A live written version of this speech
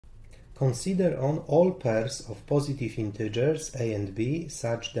Consider on all pairs of positive integers a and b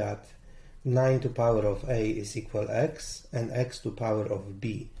such that 9 to power of a is equal x and x to power of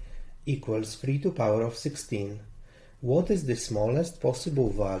b equals 3 to power of 16. What is the smallest possible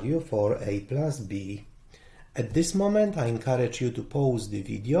value for a plus b? At this moment I encourage you to pause the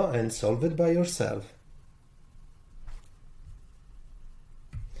video and solve it by yourself.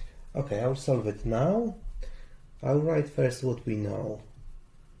 Okay, I'll solve it now. I'll write first what we know.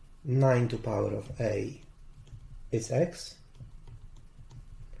 9 to power of a is x,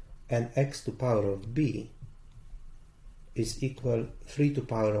 and x to power of b is equal 3 to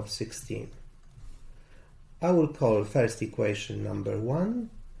power of 16. I will call first equation number 1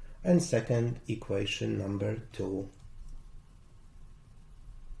 and second equation number 2.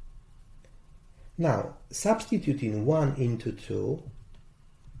 Now, substituting 1 into 2,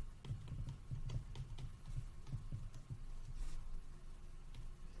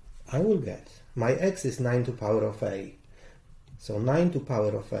 I will get, my x is 9 to power of a, so 9 to power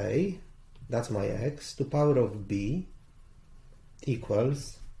of a, that's my x, to power of b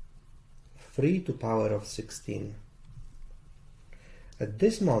equals 3 to power of 16. At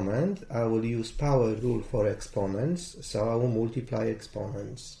this moment I will use power rule for exponents, so I will multiply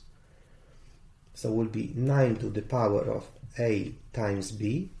exponents. So will be 9 to the power of a times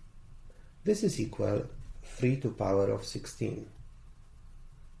b, this is equal 3 to power of 16.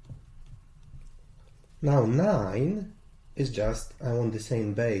 Now 9 is just, I want the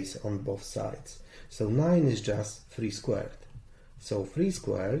same base on both sides. So 9 is just 3 squared. So 3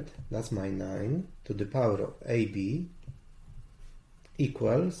 squared, that's my 9, to the power of ab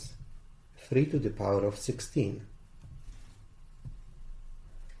equals 3 to the power of 16.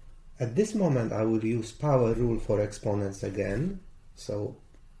 At this moment I will use power rule for exponents again. So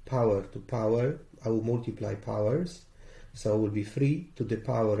power to power, I will multiply powers. So it will be 3 to the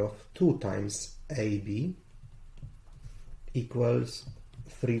power of 2 times ab equals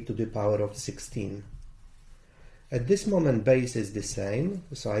 3 to the power of 16. At this moment base is the same,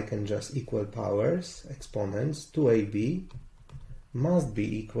 so I can just equal powers, exponents. 2ab must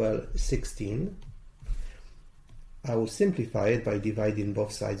be equal 16. I will simplify it by dividing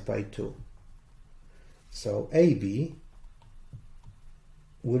both sides by 2. So ab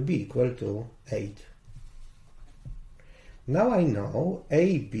will be equal to 8. Now I know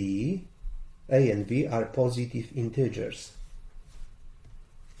a and b are positive integers.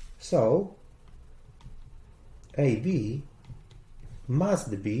 So ab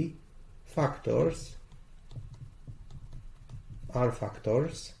must be factors, are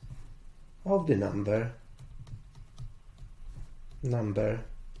factors of the number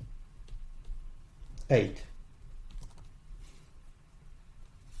 8.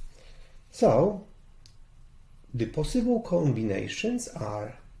 So the possible combinations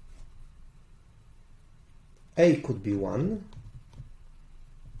are a could be 1,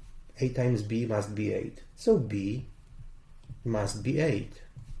 a times b must be 8, so b must be 8.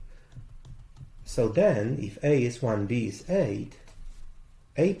 So then, if a is 1, b is 8,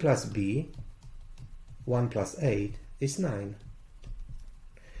 a plus b, 1 plus 8, is 9.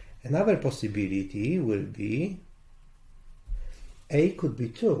 Another possibility will be a could be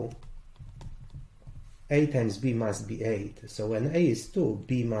 2, a times b must be 8, so when a is 2,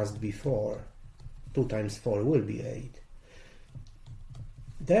 b must be 4. 2 times 4 will be 8.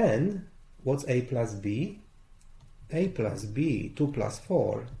 Then, what's a plus b? A plus b, 2 plus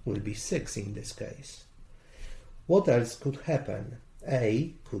 4, will be 6 in this case. What else could happen?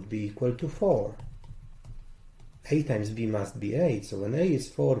 A could be equal to 4. A times b must be 8, so when a is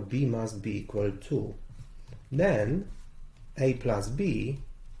 4, b must be equal to. Then, a plus b,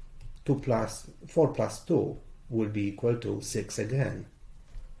 4 plus 2, will be equal to 6 again.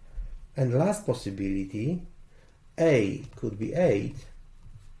 And last possibility, a could be 8,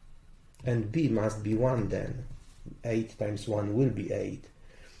 and b must be 1 then. 8 times 1 will be 8.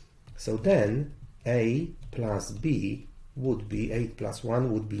 So then, a plus b would be 8 plus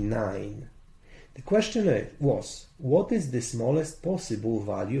 1 would be 9. The question was, what is the smallest possible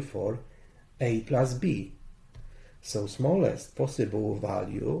value for a plus b? So smallest possible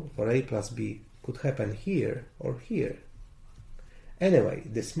value for a plus b could happen here or here. Anyway,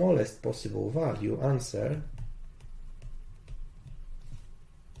 the smallest possible value answer,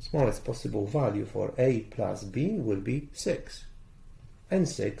 smallest possible value for a plus b will be 6. And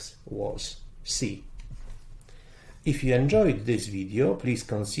 6 was C. If you enjoyed this video, please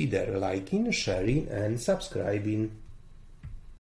consider liking, sharing and subscribing.